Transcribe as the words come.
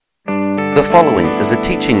The following is a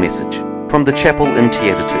teaching message from the chapel in Te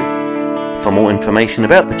Atatu. For more information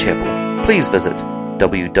about the chapel, please visit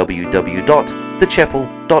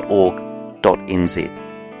www.thechapel.org.nz.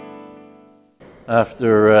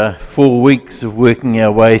 After 4 weeks of working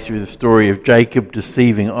our way through the story of Jacob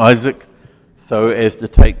deceiving Isaac so as to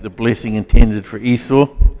take the blessing intended for Esau,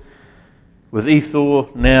 with Esau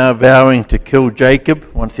now vowing to kill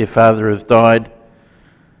Jacob once their father has died,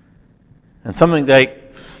 and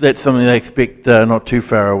that's something they expect not too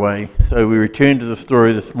far away. So we return to the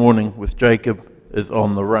story this morning with Jacob is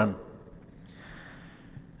on the run.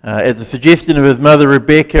 At the suggestion of his mother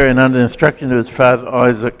Rebekah and under the instruction of his father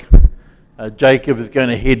Isaac, Jacob is going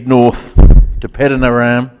to head north to Paddan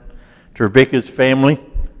Aram, to Rebekah's family,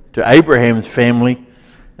 to Abraham's family,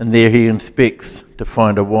 and there he inspects to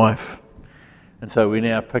find a wife. And so we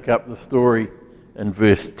now pick up the story in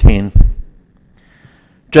verse 10.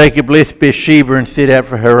 Jacob left Beersheba and set out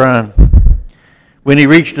for Haran. When he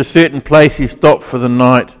reached a certain place, he stopped for the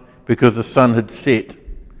night because the sun had set.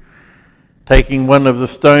 Taking one of the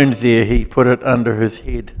stones there, he put it under his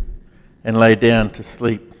head and lay down to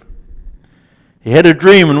sleep. He had a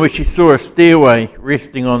dream in which he saw a stairway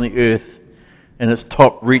resting on the earth and its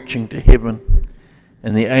top reaching to heaven,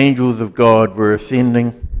 and the angels of God were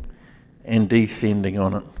ascending and descending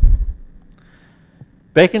on it.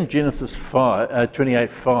 Back in Genesis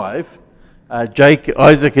 28:5,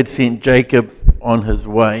 Isaac had sent Jacob on his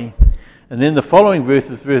way. And then the following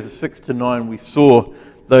verses 6 to 9, we saw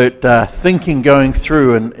that thinking going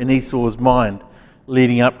through in Esau's mind,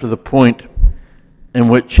 leading up to the point in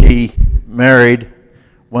which he married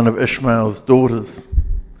one of Ishmael's daughters.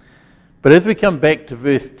 But as we come back to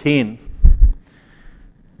verse 10,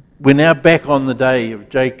 we're now back on the day of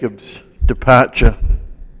Jacob's departure.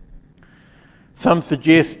 Some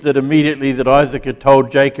suggest that immediately that Isaac had told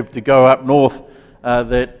Jacob to go up north,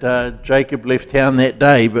 that Jacob left town that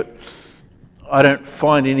day, but I don't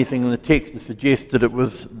find anything in the text to suggest that it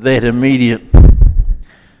was that immediate.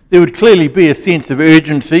 There would clearly be a sense of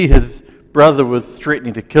urgency. His brother was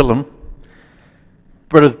threatening to kill him,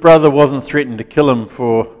 but his brother wasn't threatening to kill him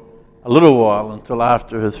for a little while until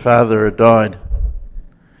after his father had died.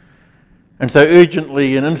 And so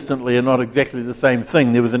urgently and instantly are not exactly the same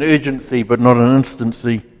thing. There was an urgency, but not an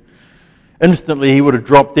instancy. Instantly, he would have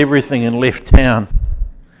dropped everything and left town.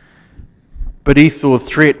 But Esau's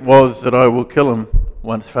threat was that I will kill him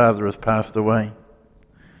once father has passed away.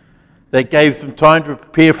 That gave some time to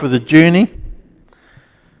prepare for the journey.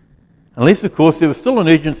 Unless, of course, there was still an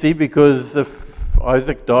urgency, because if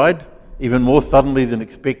Isaac died even more suddenly than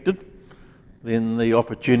expected, then the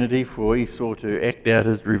opportunity for Esau to act out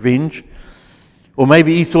his revenge. Or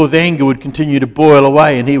maybe Esau's anger would continue to boil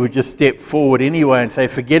away and he would just step forward anyway and say,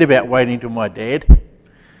 forget about waiting till my dad.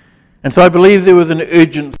 And so I believe there was an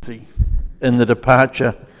urgency in the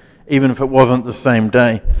departure, even if it wasn't the same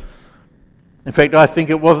day. In fact, I think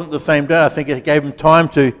it wasn't the same day. I think it gave him time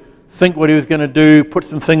to think what he was going to do, put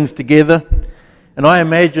some things together. And I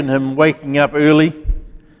imagine him waking up early,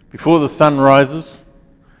 before the sun rises,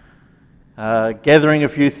 gathering a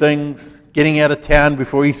few things, getting out of town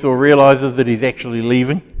before Esau realizes that he's actually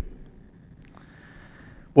leaving,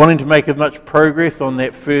 wanting to make as much progress on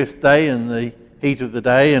that first day in the heat of the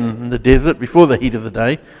day in the desert, before the heat of the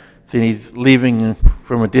day, then he's leaving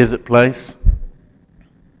from a desert place,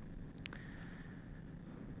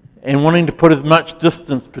 and wanting to put as much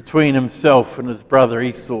distance between himself and his brother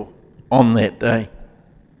Esau on that day.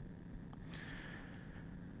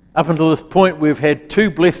 Up until this point, we've had two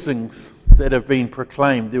blessings that have been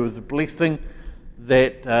proclaimed. There was a blessing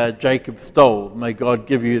that Jacob stole. May God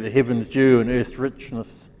give you the heavens dew and earth's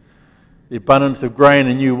richness, the abundance of grain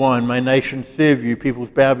and new wine. May nations serve you, peoples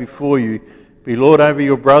bow before you. Be Lord over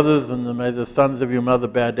your brothers, and may the sons of your mother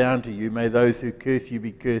bow down to you. May those who curse you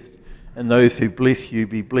be cursed, and those who bless you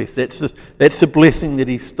be blessed. That's the blessing that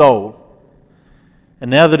he stole. And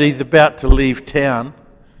now that he's about to leave town,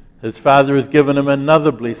 his father has given him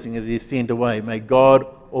another blessing as he is sent away. May God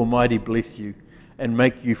Almighty bless you and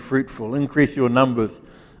make you fruitful. Increase your numbers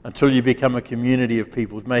until you become a community of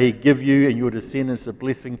peoples. May he give you and your descendants a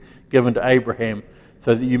blessing given to Abraham,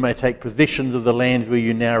 so that you may take possessions of the lands where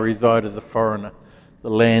you now reside as a foreigner, the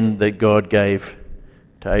land that God gave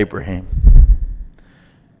to Abraham.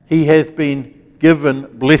 He has been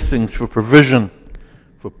given blessings for provision,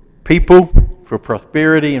 for people, for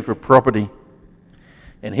prosperity, and for property.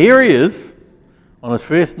 And here he is on his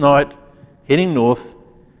first night heading north,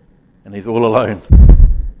 and he's all alone,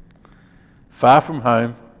 far from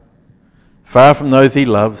home, far from those he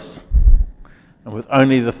loves, and with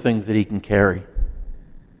only the things that he can carry.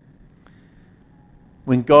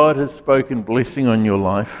 When God has spoken blessing on your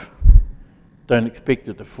life, don't expect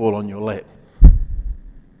it to fall on your lap.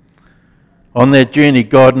 On that journey,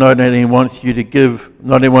 God not only wants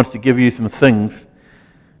to give you some things,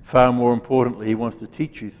 far more importantly, He wants to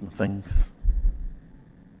teach you some things.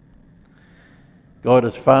 God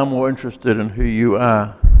is far more interested in who you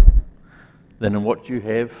are than in what you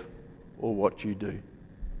have or what you do.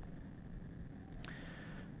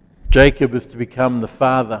 Jacob is to become the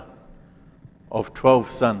father of 12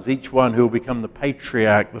 sons, each one who will become the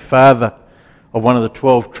patriarch, the father of one of the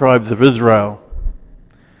 12 tribes of Israel.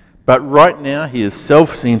 But right now he is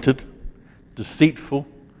self-centered, deceitful,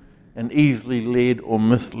 and easily led or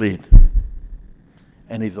misled.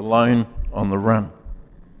 And he's alone on the run.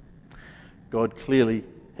 God clearly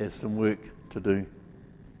has some work to do.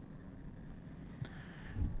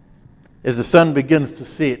 As the sun begins to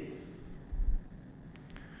set,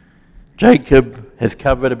 Jacob has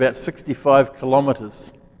covered about 65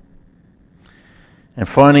 kilometres. And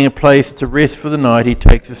finding a place to rest for the night, he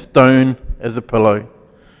takes a stone as a pillow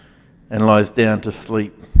and lies down to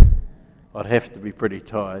sleep. I'd have to be pretty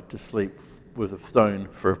tired to sleep with a stone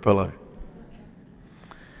for a pillow.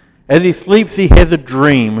 As he sleeps, he has a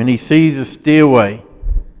dream and he sees a stairway,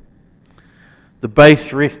 the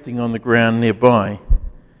base resting on the ground nearby,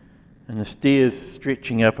 and the stairs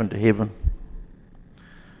stretching up into heaven.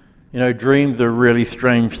 You know, dreams are really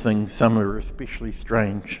strange things. Some are especially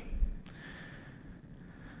strange.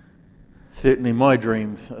 Certainly my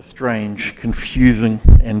dreams are strange, confusing,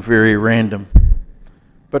 and very random.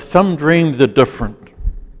 But some dreams are different.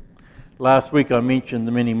 Last week I mentioned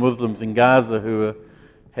the many Muslims in Gaza who are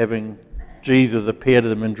having Jesus appear to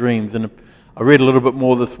them in dreams. And I read a little bit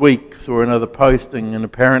more this week, saw another posting, and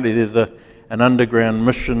apparently there's an underground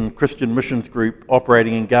Christian missions group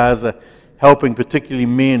operating in Gaza, helping particularly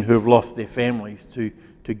men who have lost their families to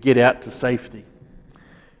get out to safety.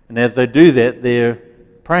 And as they do that, they're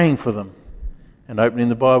praying for them and opening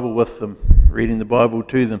the Bible with them, reading the Bible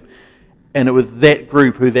to them. And it was that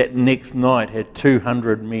group who that next night had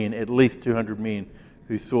 200 men, at least 200 men,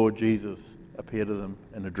 who saw Jesus appear to them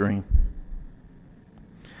in a dream.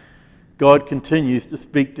 God continues to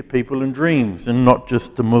speak to people in dreams, and not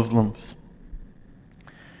just to Muslims.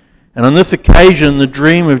 And on this occasion, the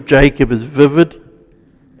dream of Jacob is vivid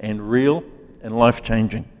and real and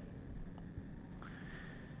life-changing.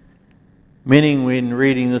 Many, when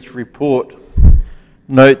reading this report,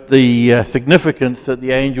 note the significance that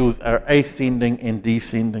the angels are ascending and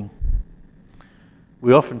descending.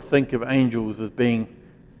 We often think of angels as being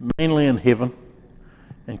mainly in heaven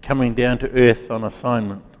and coming down to earth on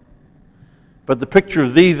assignment. But the picture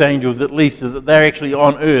of these angels, at least, is that they're actually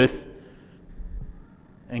on earth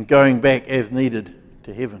and going back as needed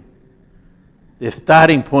to heaven. Their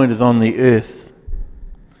starting point is on the earth.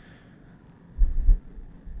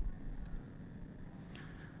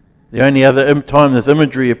 The only other time this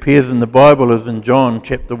imagery appears in the Bible is in John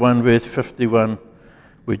chapter 1 verse 51,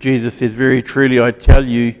 where Jesus says, "Very truly I tell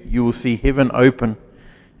you, you will see heaven open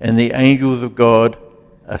and the angels of God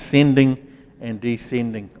ascending and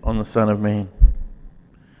descending on the Son of Man."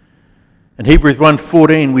 In Hebrews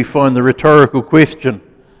 1:14 we find the rhetorical question,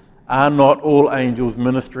 are not all angels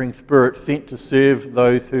ministering spirits sent to serve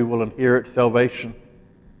those who will inherit salvation?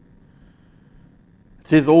 It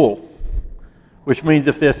says all, which means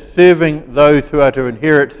if they're serving those who are to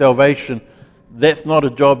inherit salvation, that's not a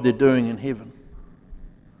job they're doing in heaven.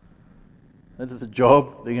 That is a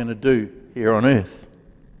job they're going to do here on earth.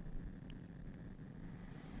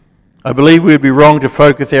 I believe we would be wrong to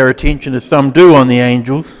focus our attention, as some do, on the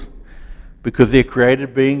angels, because they're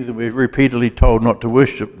created beings and we're repeatedly told not to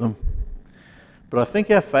worship them. But I think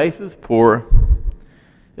our faith is poorer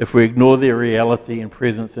if we ignore their reality and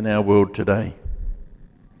presence in our world today.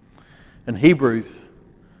 In Hebrews,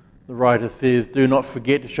 the writer says, "Do not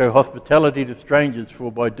forget to show hospitality to strangers,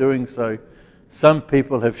 for by doing so, some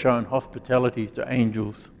people have shown hospitality to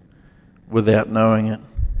angels without knowing it."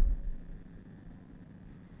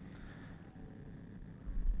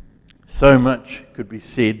 So much could be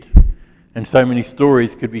said, and so many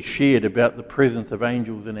stories could be shared about the presence of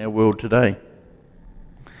angels in our world today.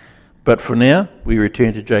 But for now, we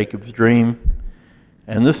return to Jacob's dream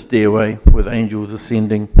and this stairway with angels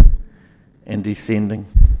ascending and descending.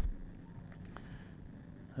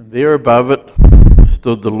 And there above it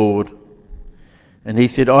stood the Lord. And he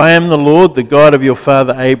said, "I am the Lord, the God of your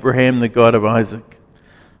father Abraham, the God of Isaac.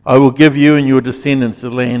 I will give you and your descendants the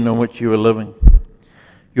land on which you are living.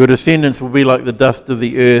 Your descendants will be like the dust of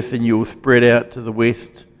the earth, and you will spread out to the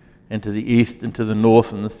west and to the east and to the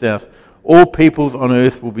north and the south. All peoples on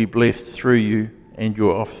earth will be blessed through you and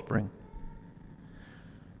your offspring.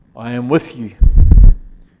 I am with you,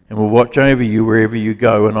 and will watch over you wherever you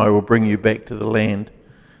go, and I will bring you back to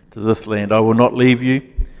this land. I will not leave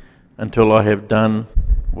you until I have done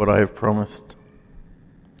what I have promised.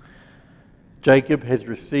 Jacob has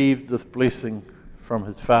received this blessing from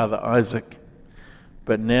his father Isaac,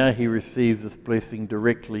 but now he receives this blessing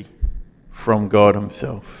directly from God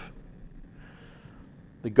himself.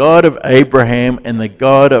 The God of Abraham and the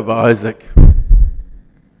God of Isaac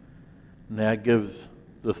now gives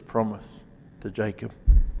this promise to Jacob.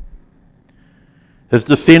 His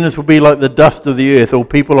descendants will be like the dust of the earth. All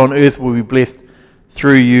people on earth will be blessed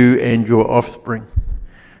through you and your offspring.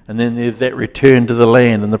 And then there's that return to the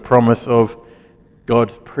land and the promise of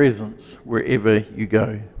God's presence wherever you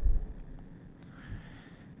go.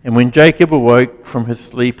 And when Jacob awoke from his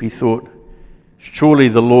sleep, he thought, surely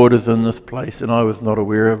the Lord is in this place, and I was not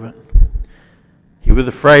aware of it. He was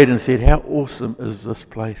afraid and said, how awesome is this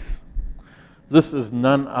place? This is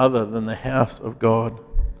none other than the house of God.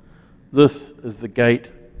 This is the gate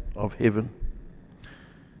of heaven.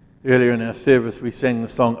 Earlier in our service, we sang the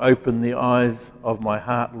song, Open the Eyes of My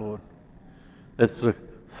Heart, Lord. That's the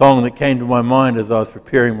song that came to my mind as I was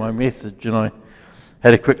preparing my message, and I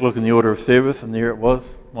had a quick look in the order of service, and there it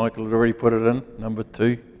was. Michael had already put it in, number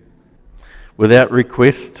 2, without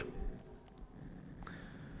request.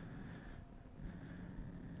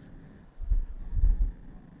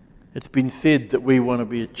 It's been said that we want to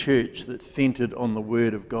be a church that's centered on the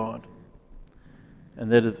Word of God, and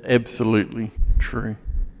that is absolutely true.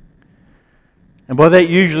 And by that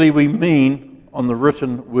usually we mean on the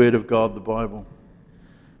written Word of God, the Bible.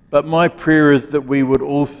 But my prayer is that we would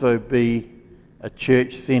also be a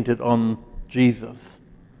church centered on Jesus,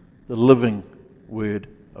 the living Word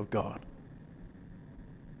of God.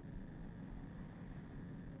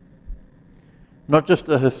 Not just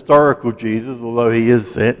a historical Jesus, although he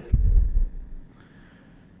is that.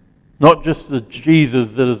 Not just the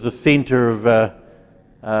Jesus that is the center of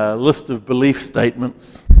a list of belief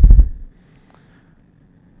statements.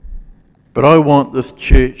 But I want this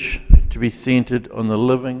church to be centered on the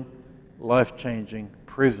living, life-changing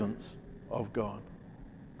presence of God.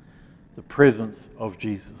 The presence of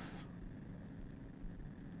Jesus.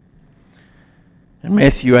 In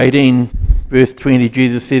Matthew 18, verse 20,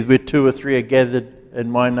 Jesus says, where 2 or 3 are gathered in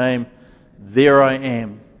my name, there I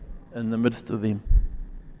am in the midst of them.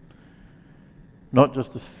 Not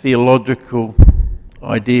just a theological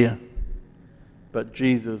idea, but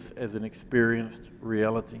Jesus as an experienced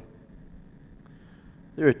reality.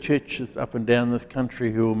 There are churches up and down this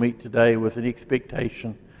country who will meet today with an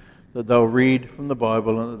expectation that they'll read from the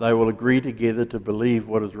Bible and that they will agree together to believe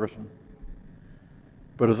what is written.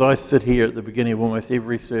 But as I sit here at the beginning of almost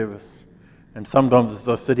every service, and sometimes as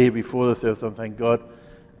I sit here before the service, I'm saying, God,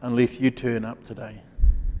 unless you turn up today,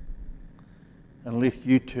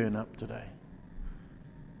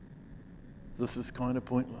 this is kind of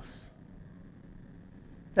pointless.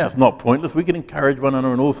 Now, it's not pointless. We can encourage one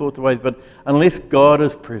another in all sorts of ways, but unless God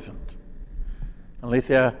is present, unless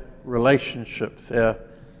our relationships, our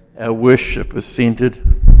worship is centered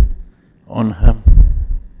on him.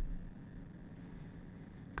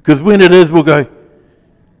 Because when it is, we'll go,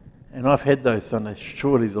 and I've had those Sundays,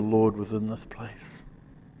 surely the Lord was in this place.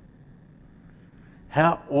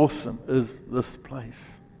 How awesome is this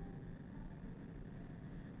place?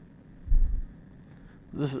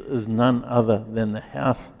 This is none other than the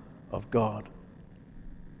house of God.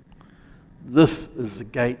 This is the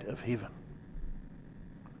gate of heaven.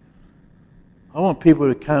 I want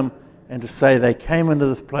people to come and to say they came into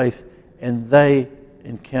this place and they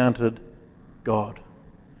encountered God.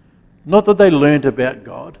 Not that they learned about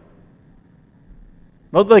God.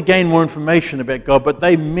 Not that they gained more information about God, but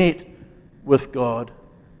they met with God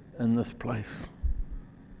in this place.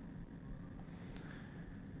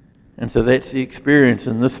 And so that's the experience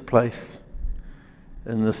in this place,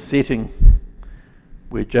 in this setting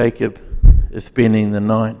where Jacob is spending the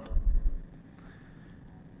night.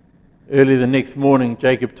 Early the next morning,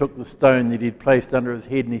 Jacob took the stone that he'd placed under his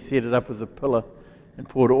head and he set it up as a pillar and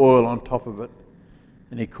poured oil on top of it.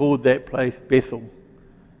 And he called that place Bethel,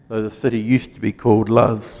 though the city used to be called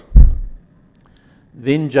Luz.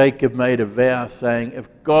 Then Jacob made a vow saying, if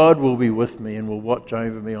God will be with me and will watch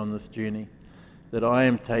over me on this journey that I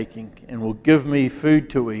am taking, and will give me food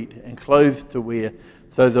to eat and clothes to wear,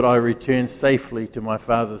 so that I return safely to my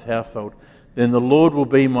father's household, then the Lord will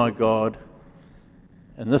be my God,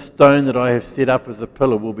 and this stone that I have set up as a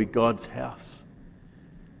pillar will be God's house.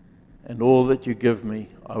 And all that you give me,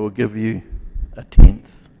 I will give you a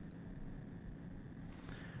tenth.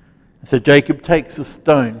 So Jacob takes a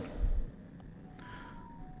stone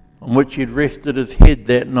on which he'd rested his head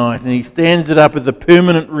that night, and he stands it up as a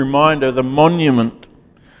permanent reminder, the monument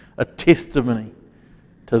a testimony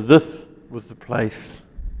to this was the place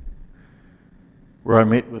where I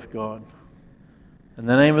met with God. And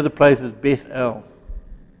the name of the place is Bethel.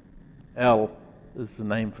 El is the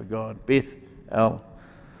name for God. Bethel,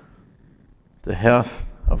 the house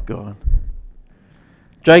of God.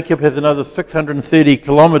 Jacob has another 630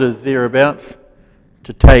 kilometres thereabouts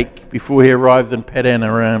to take before he arrives in Padan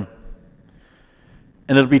Aram.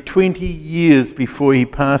 And it'll be 20 years before he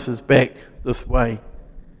passes back this way.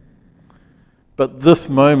 But this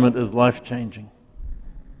moment is life-changing.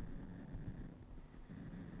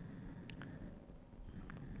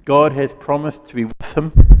 God has promised to be with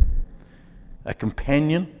him, a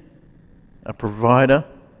companion, a provider,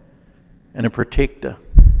 and a protector.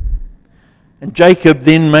 And Jacob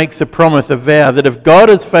then makes a promise, a vow, that if God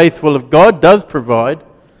is faithful, if God does provide,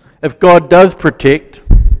 if God does protect,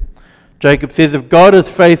 Jacob says, if God is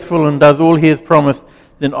faithful and does all he has promised,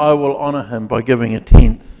 then I will honour him by giving a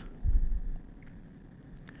tenth.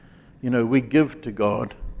 You know, we give to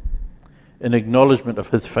God in acknowledgement of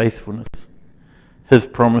his faithfulness, his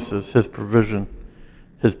promises, his provision,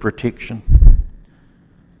 his protection.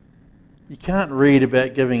 You can't read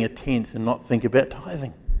about giving a tenth and not think about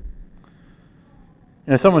tithing.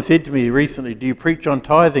 You know, someone said to me recently, do you preach on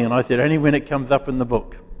tithing? And I said, only when it comes up in the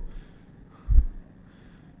book.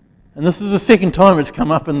 And this is the second time it's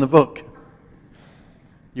come up in the book.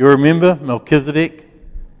 You remember Melchizedek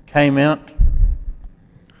came out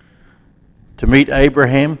to meet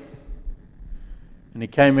Abraham. And he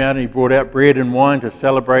came out and he brought out bread and wine to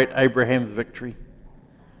celebrate Abraham's victory.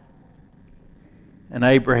 And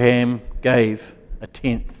Abraham gave a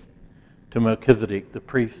tenth to Melchizedek, the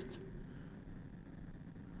priest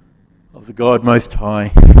of the God Most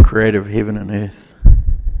High, creator of heaven and earth.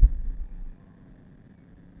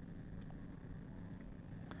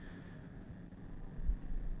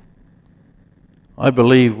 I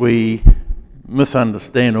believe we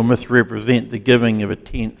misunderstand or misrepresent the giving of a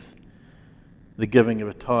tenth, the giving of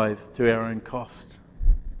a tithe to our own cost.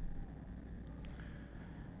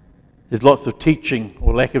 There's lots of teaching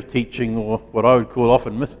or lack of teaching, or what I would call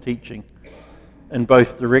often misteaching, in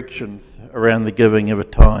both directions around the giving of a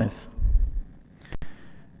tithe.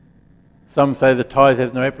 Some say the tithe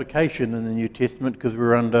has no application in the New Testament because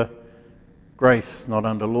we're under grace, not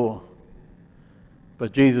under law.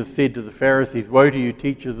 But Jesus said to the Pharisees, woe to you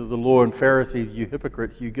teachers of the law and Pharisees, you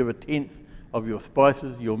hypocrites, you give a tenth of your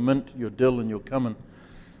spices, your mint, your dill and your cumin,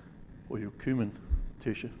 or your cumin,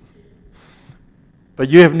 Tisha. But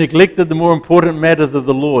you have neglected the more important matters of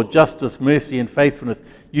the law, justice, mercy and faithfulness.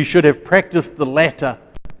 You should have practiced the latter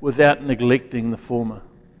without neglecting the former.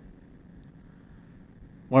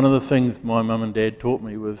 One of the things my mum and dad taught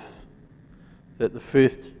me was that the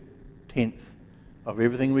first tenth of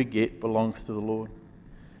everything we get belongs to the Lord.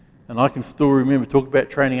 And I can still remember, talk about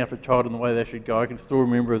training up a child in the way they should go, I can still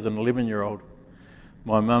remember as an 11-year-old,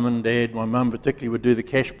 my mum and dad, my mum particularly would do the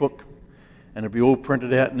cash book, and it'd be all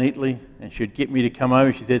printed out neatly, and she'd get me to come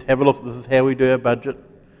over, she said, have a look, this is how we do our budget,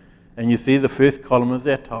 and you see the first column is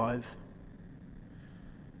our tithe.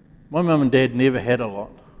 My mum and dad never had a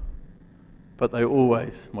lot, but they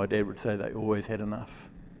always, my dad would say, they always had enough.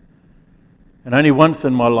 And only once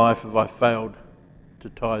in my life have I failed to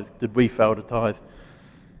tithe, did we fail to tithe.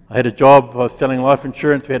 I had a job, I was selling life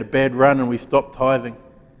insurance, we had a bad run and we stopped tithing.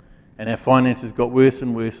 And our finances got worse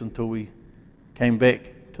and worse until we came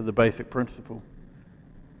back to the basic principle.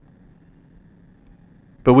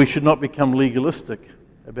 But we should not become legalistic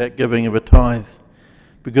about giving of a tithe,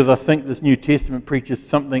 because I think this New Testament preaches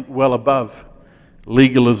something well above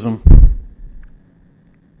legalism.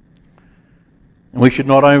 And we should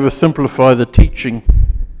not oversimplify the teaching,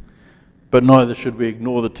 but neither should we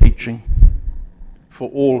ignore the teaching. For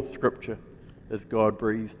all Scripture is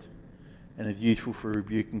God-breathed and is useful for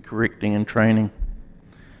rebuking, correcting and training.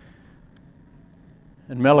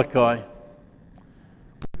 In Malachi,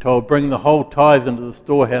 we're told, bring the whole tithe into the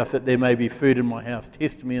storehouse that there may be food in my house.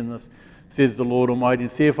 Test me in this, says the Lord Almighty,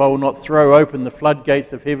 and see if I will not throw open the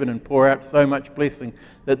floodgates of heaven and pour out so much blessing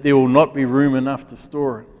that there will not be room enough to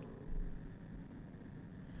store it.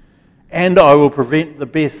 And I will prevent the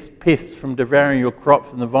best pests from devouring your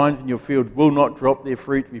crops, and the vines in your fields will not drop their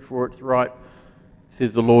fruit before it's ripe,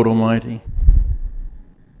 says the Lord Almighty.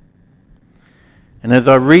 And as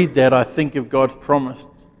I read that, I think of God's promise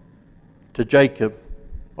to Jacob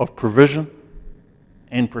of provision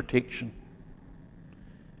and protection.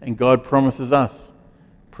 And God promises us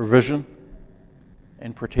provision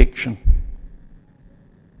and protection.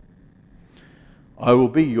 I will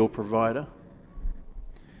be your provider.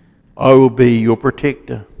 I will be your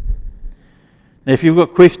protector. Now, if you've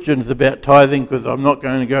got questions about tithing, because I'm not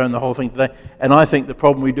going to go in the whole thing today, and I think the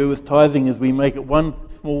problem we do with tithing is we make it one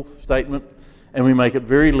small statement and we make it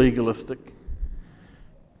very legalistic.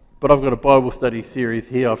 But I've got a Bible study series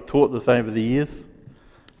here. I've taught this over the years.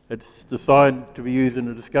 It's designed to be used in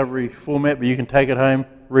a discovery format, but you can take it home,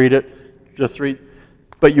 read it, just read.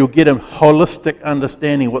 But you'll get a holistic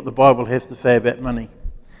understanding of what the Bible has to say about money.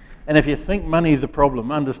 And if you think money is a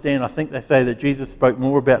problem, understand, I think they say that Jesus spoke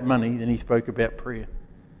more about money than he spoke about prayer.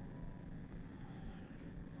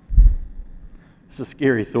 It's a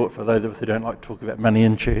scary thought for those of us who don't like to talk about money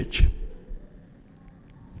in church.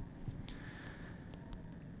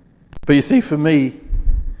 But you see, for me,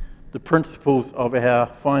 the principles of our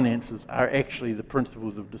finances are actually the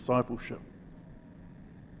principles of discipleship.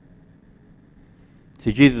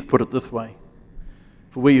 See, Jesus put it this way: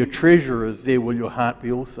 for where your treasure is, there will your heart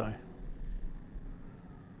be also.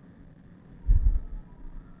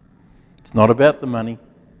 It's not about the money.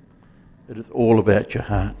 It is all about your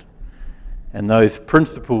heart. And those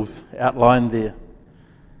principles outlined there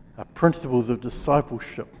are principles of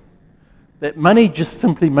discipleship. That money just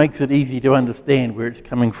simply makes it easy to understand where it's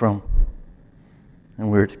coming from and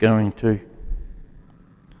where it's going to.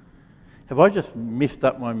 Have I just messed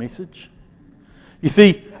up my message? You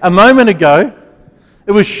see, a moment ago,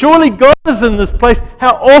 it was surely God is in this place.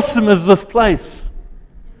 How awesome is this place?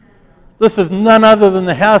 This is none other than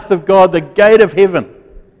the house of God, the gate of heaven.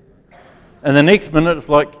 And the next minute it's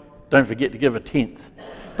like, don't forget to give a tenth.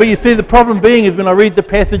 But you see, the problem being is when I read the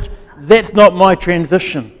passage, that's not my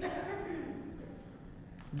transition.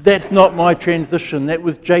 That's not my transition. That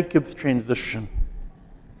was Jacob's transition.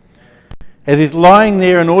 As he's lying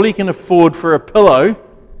there and all he can afford for a pillow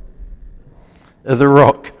is a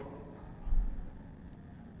rock.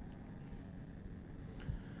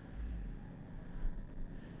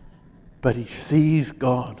 But he sees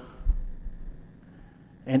God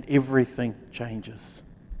and everything changes.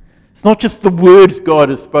 It's not just the words God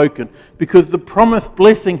has spoken, because the promised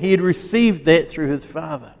blessing, he had received that through his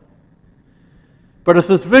Father. But it's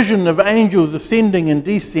this vision of angels ascending and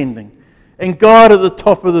descending, and God at the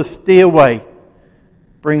top of the stairway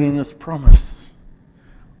bringing this promise.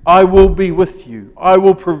 I will be with you. I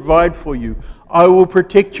will provide for you. I will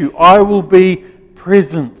protect you. I will be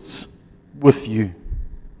present with you.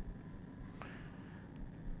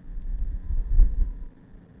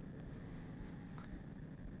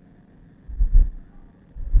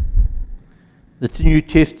 The New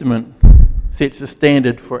Testament sets a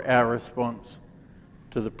standard for our response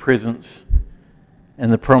to the presence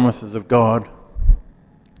and the promises of God.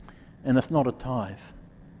 And it's not a tithe.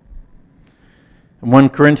 In 1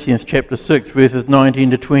 Corinthians chapter 6, verses 19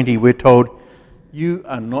 to 20, we're told, you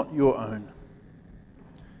are not your own.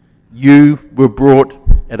 You were bought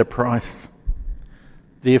at a price.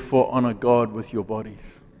 Therefore, honour God with your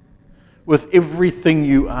bodies, with everything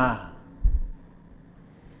you are.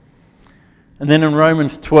 And then in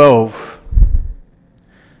Romans 12,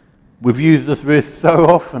 we've used this verse so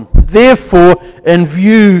often. Therefore, in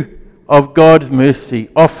view of God's mercy,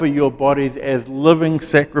 offer your bodies as living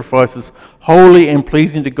sacrifices, holy and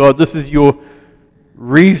pleasing to God. This is your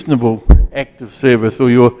reasonable act of service,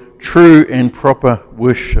 or your true and proper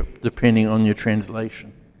worship, depending on your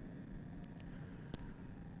translation.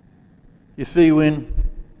 You see, when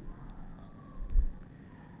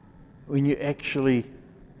you actually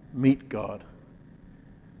meet God,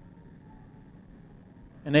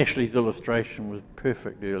 and Ashley's illustration was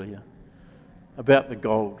perfect earlier about the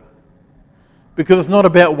gold. Because it's not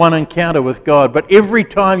about one encounter with God, but every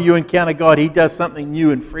time you encounter God, he does something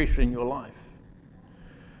new and fresh in your life.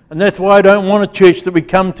 And that's why I don't want a church that we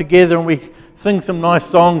come together and we sing some nice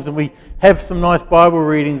songs and we have some nice Bible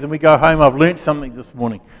readings and we go home, I've learnt something this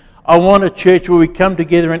morning. I want a church where we come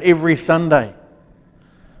together and every Sunday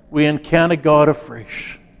we encounter God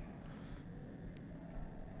afresh.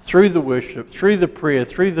 Through the worship, through the prayer,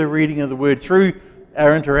 through the reading of the Word, through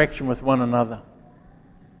our interaction with one another.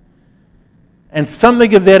 And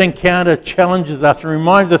something of that encounter challenges us and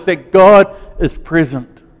reminds us that God is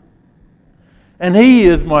present. And he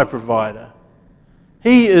is my provider.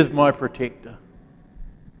 He is my protector.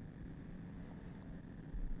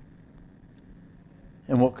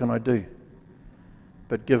 And what can I do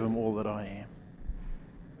but give him all that I am?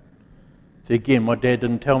 See, again, my dad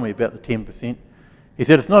didn't tell me about the 10%. He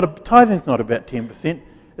said, tithing's not about 10%.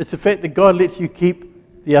 It's the fact that God lets you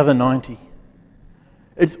keep the other 90.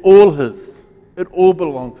 It's all his. It all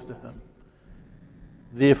belongs to him.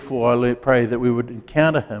 Therefore, I pray that we would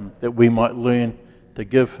encounter him, that we might learn to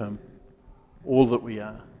give him all that we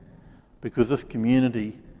are. Because this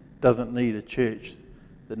community doesn't need a church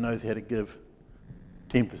that knows how to give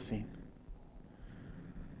 10%.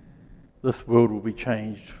 This world will be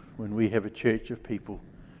changed when we have a church of people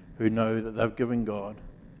who know that they've given God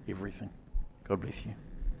everything. God bless you.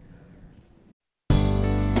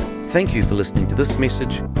 Thank you for listening to this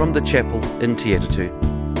message from the chapel in Te Atatu.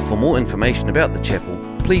 For more information about the chapel,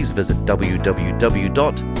 please visit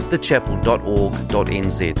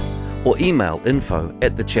www.thechapel.org.nz or email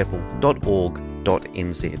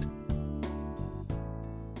info@thechapel.org.nz.